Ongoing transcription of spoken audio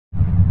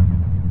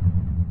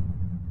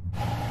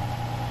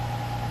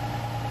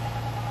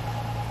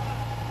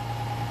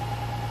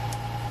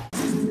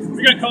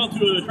We got called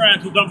to a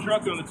triaxle dump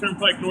truck on the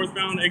Turnpike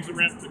northbound exit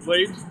ramp to the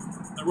Glades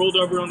that rolled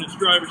over on its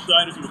driver's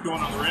side as it was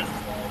going on the ramp.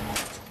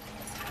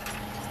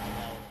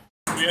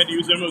 We had to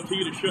use MOT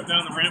to shut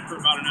down the ramp for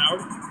about an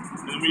hour,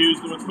 and then we used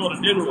what's called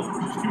a din roll,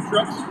 which is 2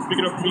 trucks, pick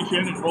it up from each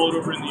end and roll it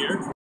over in the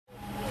air.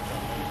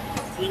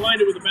 We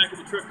aligned it with the back of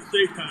the truck to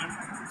save time.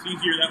 It's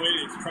easier that way.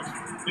 The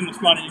truck's in the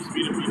spot it needs to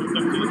be hooked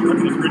up to the truck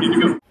and it's ready to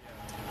go.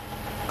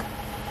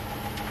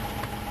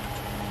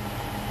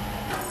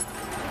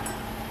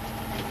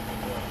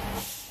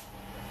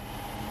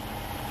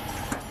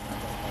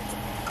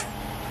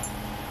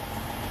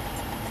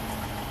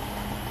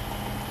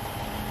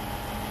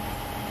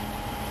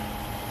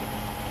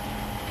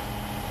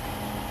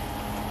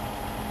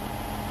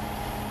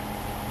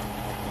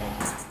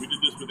 We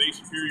did this with A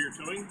Superior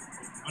Towing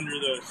under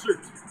the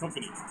S.I.R.T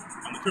company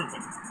on the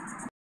Turnpike.